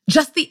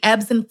just the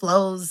ebbs and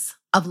flows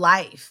of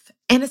life.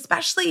 And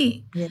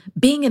especially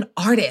being an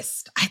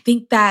artist, I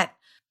think that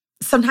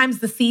sometimes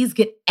the seas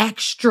get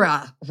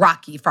extra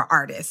rocky for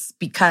artists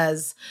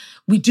because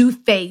we do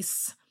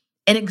face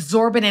an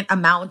exorbitant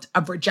amount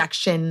of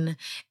rejection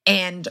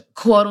and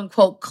quote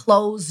unquote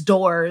closed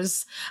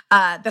doors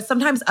that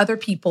sometimes other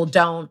people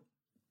don't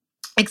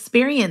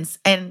experience.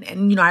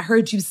 And I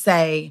heard you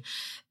say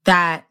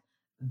that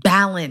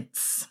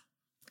balance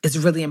is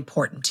really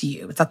important to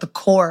you. It's at the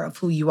core of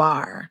who you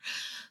are.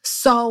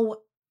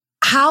 So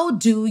how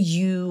do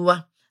you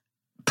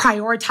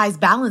prioritize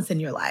balance in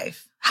your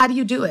life? How do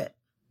you do it?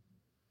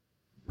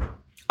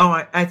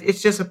 Oh,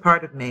 it's just a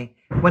part of me.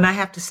 When I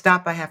have to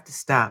stop, I have to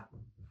stop.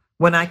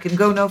 When I can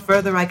go no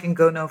further, I can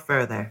go no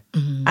further.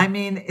 Mm-hmm. I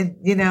mean,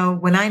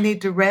 when I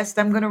need to rest,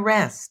 I'm going to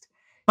rest.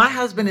 My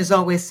husband is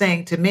always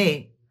saying to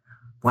me,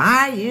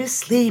 why are you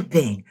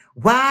sleeping?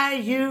 Why are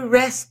you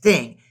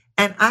resting?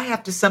 And I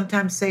have to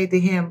sometimes say to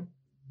him,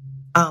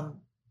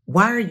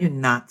 why are you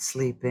not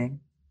sleeping?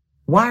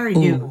 Why are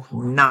you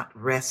not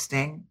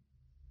resting?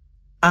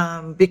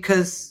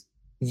 Because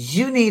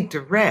you need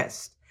to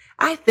rest.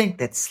 I think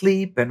that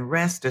sleep and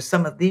rest are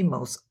some of the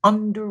most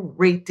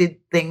underrated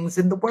things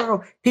in the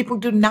world. People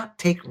do not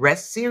take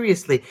rest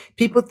seriously.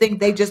 People think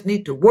they just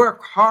need to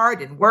work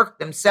hard and work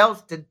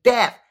themselves to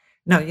death.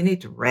 No, you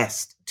need to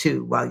rest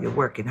too while you're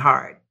working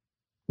hard.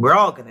 We're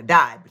all going to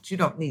die, but you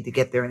don't need to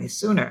get there any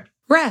sooner.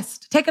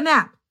 Rest. Take a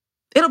nap.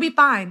 It'll be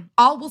fine.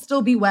 All will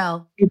still be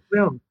well. It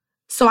will.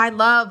 So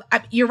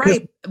you're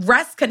right.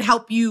 Rest can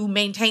help you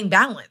maintain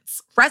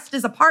balance. Rest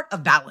is a part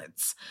of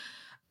balance.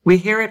 We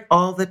hear it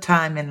all the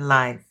time in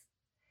life.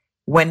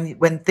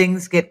 When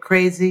things get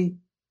crazy,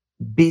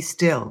 be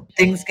still.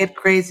 Things get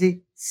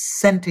crazy,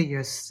 center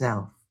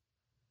yourself.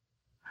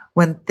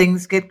 When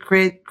things get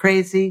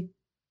crazy,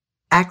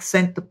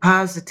 accent the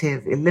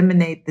positive,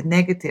 eliminate the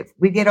negative.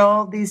 We get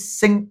all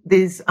these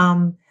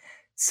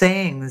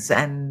sayings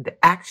and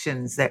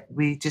actions that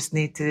we just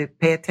need to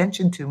pay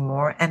attention to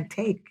more and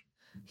take.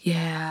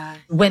 Yeah.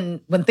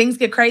 When things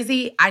get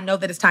crazy, I know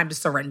that it's time to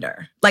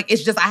surrender. Like,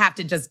 it's just, I have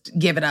to just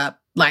give it up.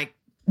 Like,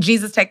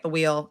 Jesus, take the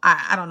wheel.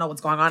 I don't know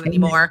what's going on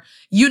anymore.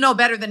 You know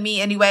better than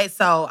me anyway,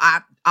 so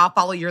I'll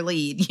follow your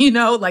lead.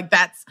 Like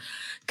that's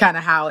kind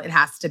of how it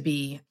has to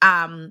be.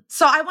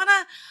 So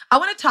I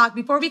wanna talk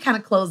before we kind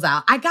of close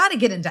out. I gotta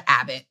get into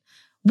Abbott.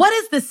 What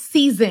has this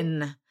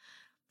season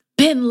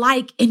been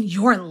like in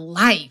your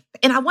life?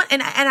 And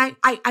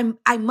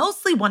I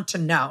mostly want to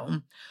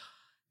know,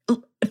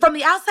 from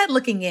the outside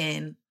looking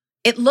in,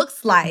 it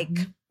looks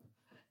like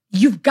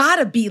you've got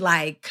to be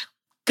like,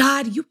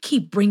 God, you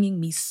keep bringing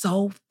me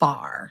so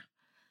far,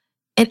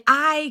 and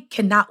I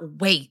cannot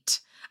wait.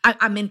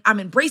 I'm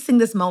embracing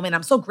this moment.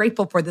 I'm so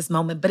grateful for this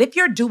moment. But if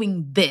you're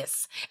doing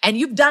this and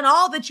you've done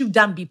all that you've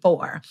done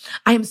before,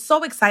 I am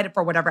so excited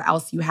for whatever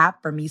else you have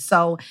for me.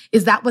 So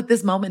is that what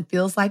this moment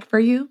feels like for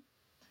you?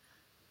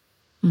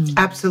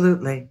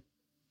 Absolutely.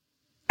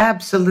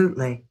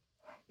 Absolutely.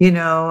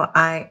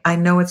 I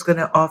know it's going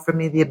to offer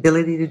me the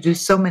ability to do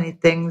so many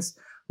things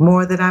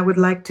more that I would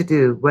like to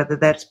do, whether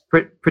that's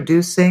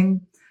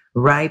producing,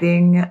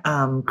 writing,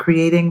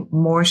 creating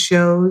more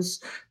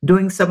shows,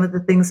 doing some of the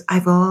things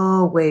I've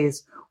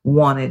always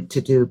wanted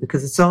to do,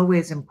 because it's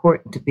always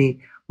important to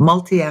be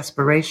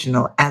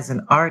multi-aspirational as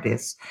an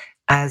artist.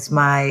 As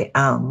my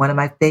one of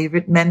my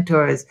favorite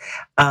mentors,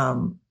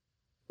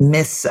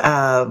 Miss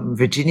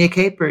Virginia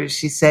Capers,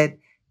 she said,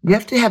 you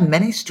have to have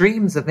many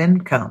streams of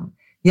income.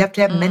 You have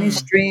to have many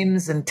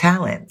streams and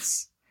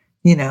talents.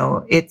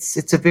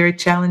 It's a very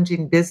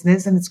challenging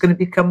business, and it's going to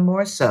become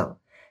more so.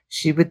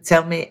 She would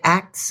tell me,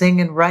 act,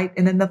 sing, and write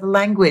in another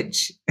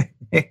language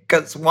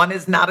because one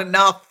is not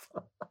enough.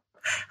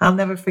 I'll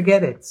never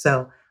forget it.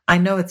 So I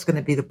know it's going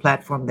to be the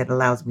platform that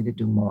allows me to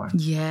do more.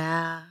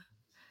 Yeah.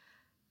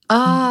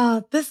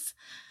 I'm just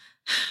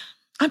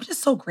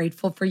so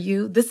grateful for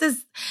you. This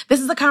is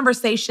a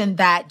conversation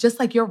that, just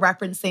like you're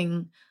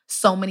referencing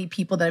so many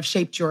people that have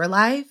shaped your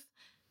life,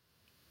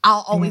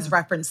 I'll always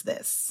reference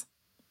this.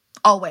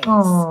 Always.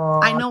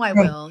 I know I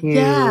will. You.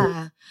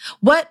 Yeah.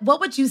 What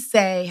would you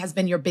say has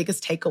been your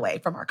biggest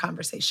takeaway from our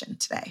conversation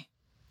today?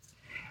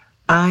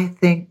 I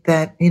think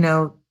that,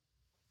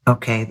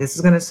 okay, this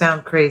is going to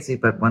sound crazy,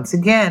 but once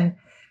again,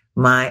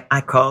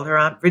 I call her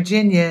Aunt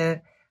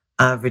Virginia.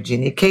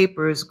 Virginia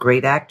Capers,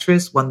 great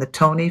actress, won the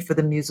Tony for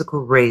the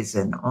musical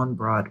Raisin on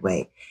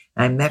Broadway.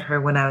 I met her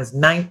when I was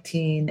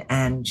 19,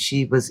 and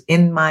she was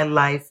in my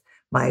life,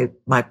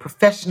 my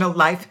professional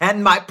life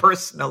and my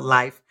personal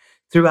life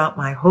throughout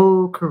my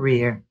whole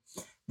career.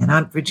 And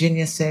Aunt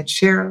Virginia said,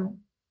 Sheryl,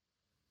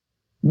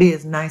 be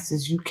as nice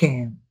as you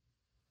can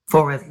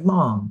for as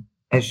long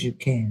as you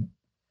can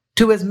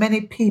to as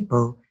many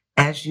people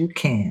as you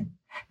can,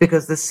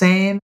 because the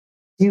same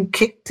you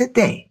kick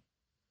today,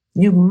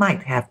 you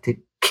might have to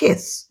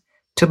kiss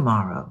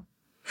tomorrow.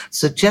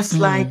 So just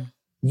like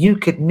you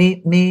could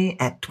meet me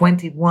at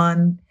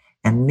 21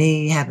 and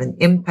me have an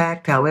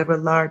impact, however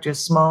large or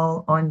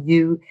small, on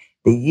you,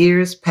 the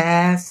years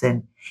pass,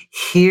 and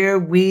here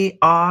we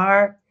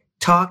are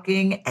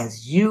talking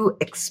as you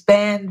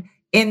expand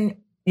in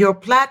your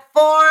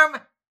platform,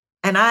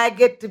 and I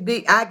get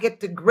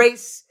to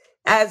grace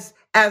as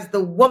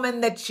the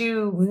woman that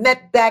you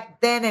met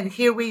back then, and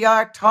here we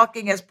are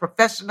talking as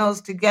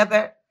professionals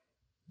together.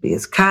 Be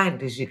as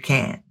kind as you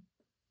can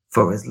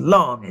for as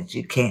long as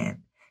you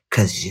can,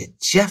 because you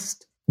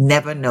just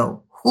never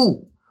know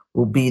who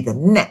will be the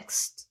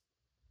next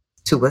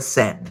to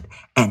ascend,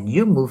 and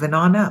you moving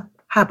on up.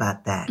 How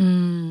about that?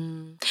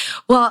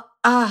 Well,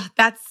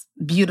 that's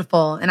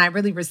beautiful. And I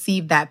really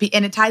received that.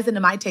 And it ties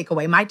into my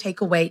takeaway. My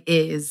takeaway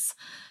is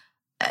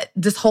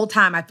this whole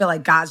time, I feel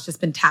like God's just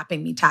been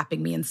tapping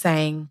me and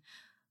saying,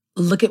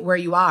 look at where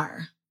you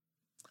are.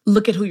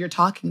 Look at who you're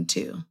talking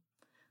to.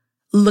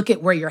 Look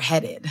at where you're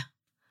headed.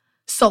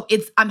 So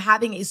I'm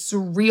having a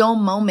surreal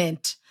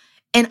moment.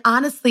 And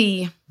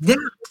honestly,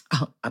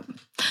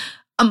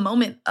 a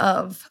moment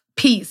of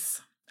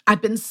peace.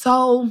 I've been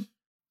so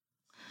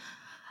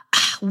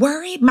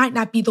worried, might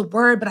not be the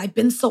word, but I've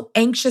been so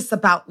anxious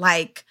about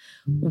like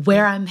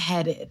where I'm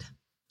headed.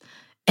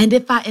 And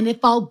if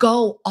I'll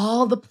go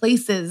all the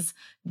places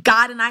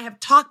God and I have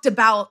talked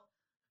about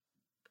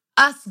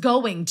us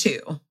going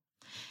to.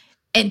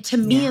 And to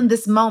me in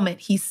this moment,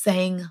 he's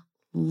saying,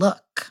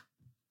 look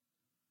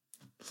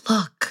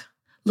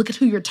at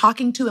who you're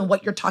talking to and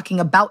what you're talking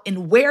about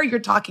and where you're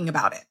talking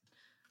about it.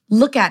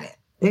 Look at it.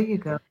 There you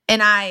go.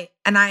 And I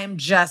am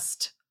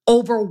just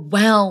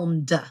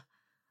overwhelmed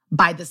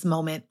by this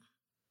moment.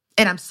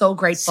 And I'm so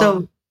grateful.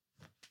 So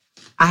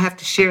I have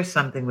to share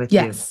something with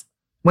you.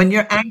 When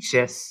you're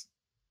anxious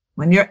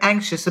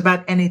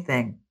about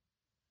anything,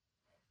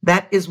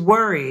 that is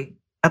worry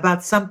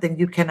about something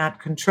you cannot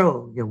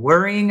control. You're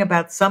worrying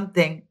about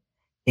something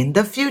in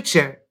the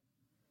future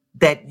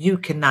that you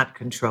cannot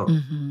control.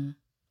 Mm-hmm.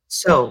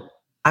 So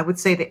I would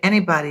say to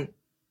anybody,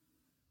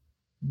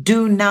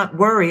 do not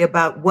worry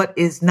about what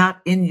is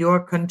not in your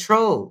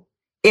control.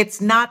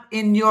 It's not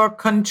in your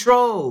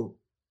control.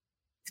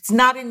 If it's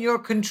not in your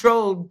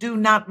control, do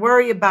not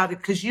worry about it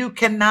because you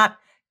cannot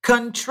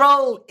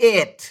control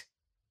it.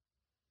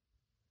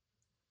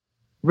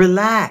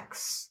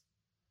 Relax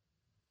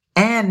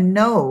and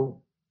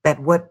know that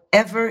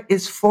whatever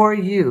is for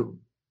you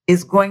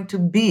is going to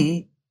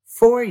be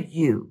for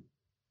you.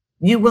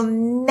 You will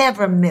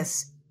never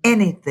miss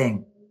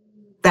anything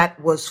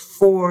that was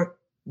for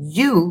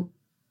you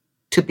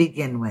to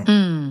begin with.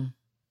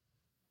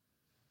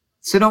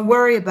 So don't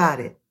worry about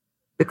it,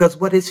 because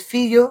what is for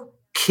you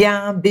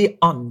can be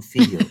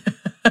unfor you.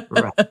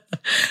 Right.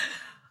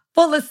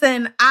 Well,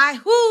 listen,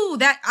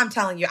 I'm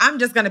telling you, I'm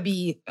just going to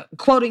be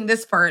quoting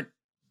this for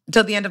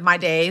till the end of my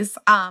days.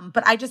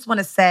 But I just want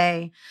to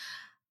say,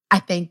 I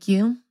thank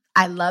you,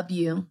 I love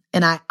you,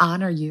 and I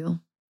honor you.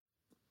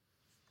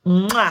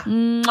 Mwah.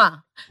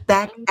 Mwah.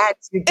 Back at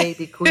you,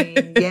 baby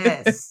queen.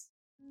 Yes.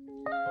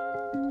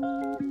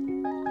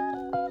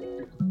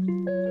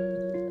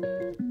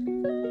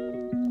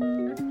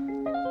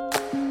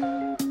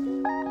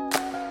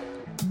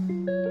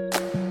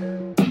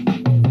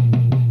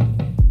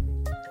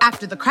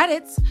 After the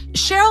credits,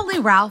 Sheryl Lee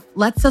Ralph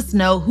lets us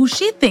know who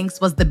she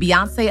thinks was the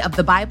Beyoncé of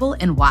the Bible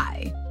and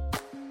why.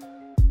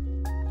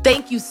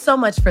 Thank you so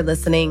much for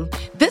listening.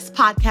 This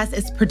podcast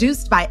is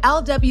produced by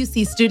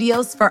LWC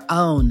Studios for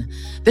OWN.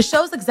 The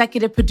show's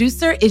executive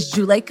producer is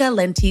Juleka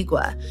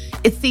Lantigua.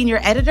 Its senior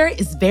editor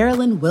is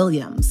Verilyn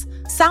Williams.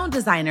 Sound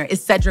designer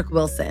is Cedric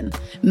Wilson.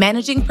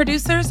 Managing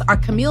producers are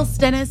Camille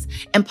Stennis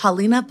and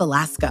Paulina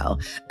Velasco.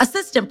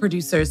 Assistant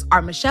producers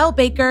are Michelle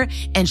Baker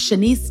and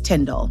Shanice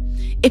Tyndall.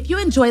 If you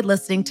enjoyed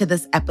listening to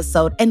this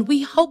episode, and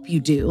we hope you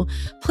do,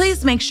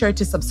 please make sure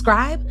to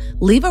subscribe,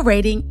 leave a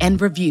rating,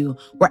 and review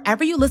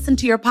wherever you listen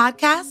to your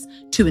podcast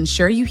to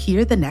ensure you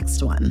hear the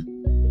next one.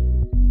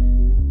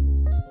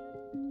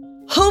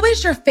 Who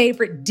is your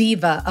favorite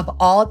diva of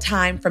all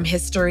time from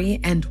history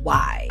and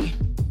why?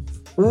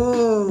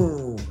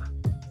 Ooh.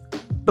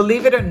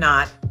 Believe it or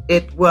not,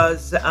 it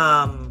was,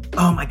 oh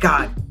my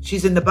God,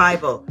 she's in the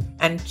Bible.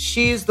 And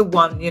she's the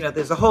one,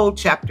 there's a whole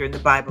chapter in the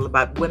Bible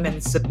about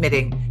women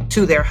submitting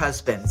to their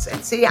husbands.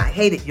 And see, I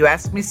hate it. You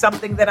asked me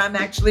something that I'm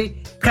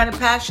actually kind of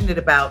passionate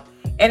about.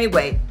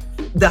 Anyway,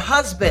 the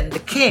husband, the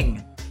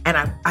king, and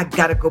I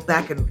got to go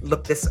back and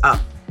look this up.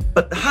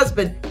 But the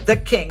husband, the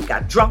king,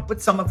 got drunk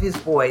with some of his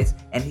boys,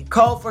 and he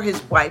called for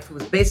his wife, who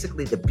was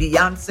basically the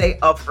Beyoncé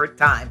of her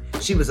time.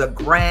 She was a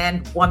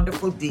grand,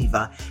 wonderful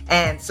diva.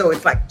 And so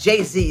it's like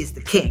Jay-Z is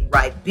the king,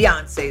 right?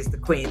 Beyoncé is the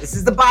queen. This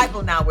is the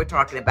Bible now we're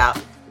talking about.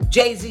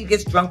 Jay-Z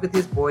gets drunk with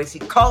his boys. He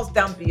calls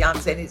down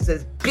Beyoncé, and he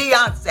says,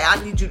 Beyoncé,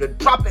 I need you to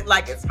drop it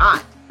like it's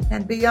hot.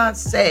 And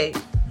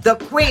Beyoncé, the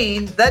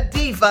queen, the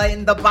diva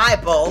in the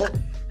Bible,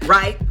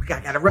 right? I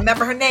got to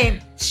remember her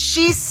name.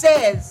 She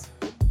says,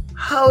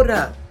 hold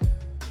up.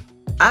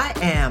 I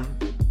am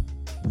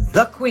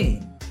the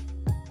queen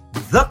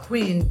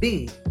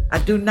bee. I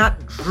do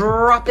not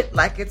drop it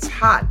like it's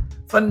hot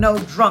for no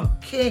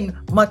drunk king,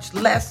 much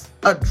less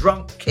a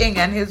drunk king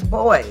and his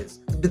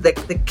boys.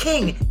 The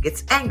king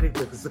gets angry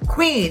because the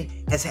queen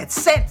has had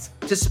sense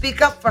to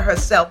speak up for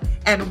herself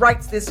and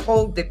writes this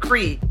whole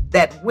decree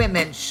that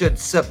women should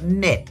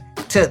submit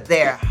to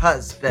their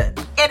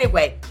husband.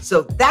 Anyway,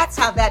 so that's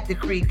how that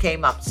decree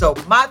came up. So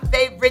my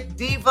favorite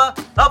diva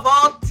of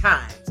all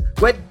times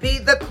would be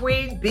the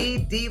queen bee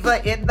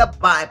diva in the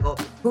Bible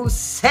who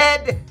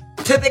said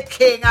to the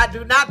king, I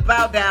do not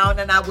bow down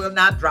and I will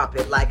not drop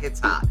it like it's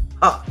hot.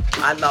 Oh,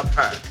 I love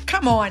her.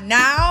 Come on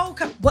now.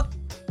 What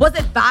was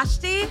it,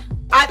 Vashti?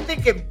 I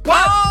think it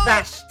was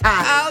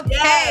Vashti.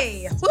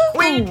 Okay. Yes.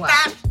 Queen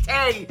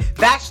Vashti.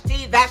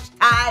 Vashti.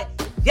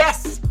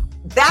 Yes,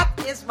 that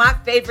is my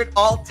favorite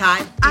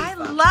all-time diva. I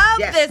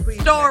love this Queen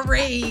story.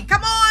 Vashti.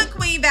 Come on,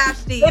 Queen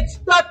Vashti. It's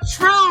the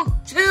truth,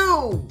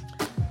 too.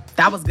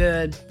 That was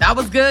good. That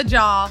was good,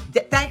 y'all.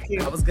 Thank you.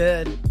 That was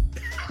good.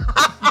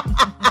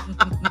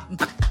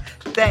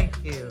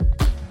 Thank you.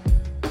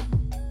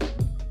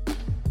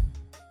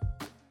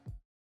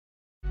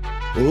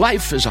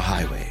 Life is a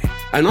highway,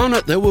 and on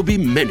it there will be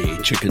many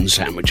chicken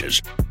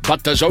sandwiches.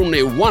 But there's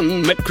only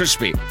one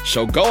McCrispy.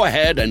 So go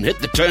ahead and hit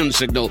the turn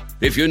signal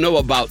if you know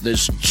about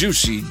this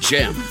juicy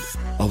gem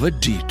of a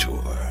detour.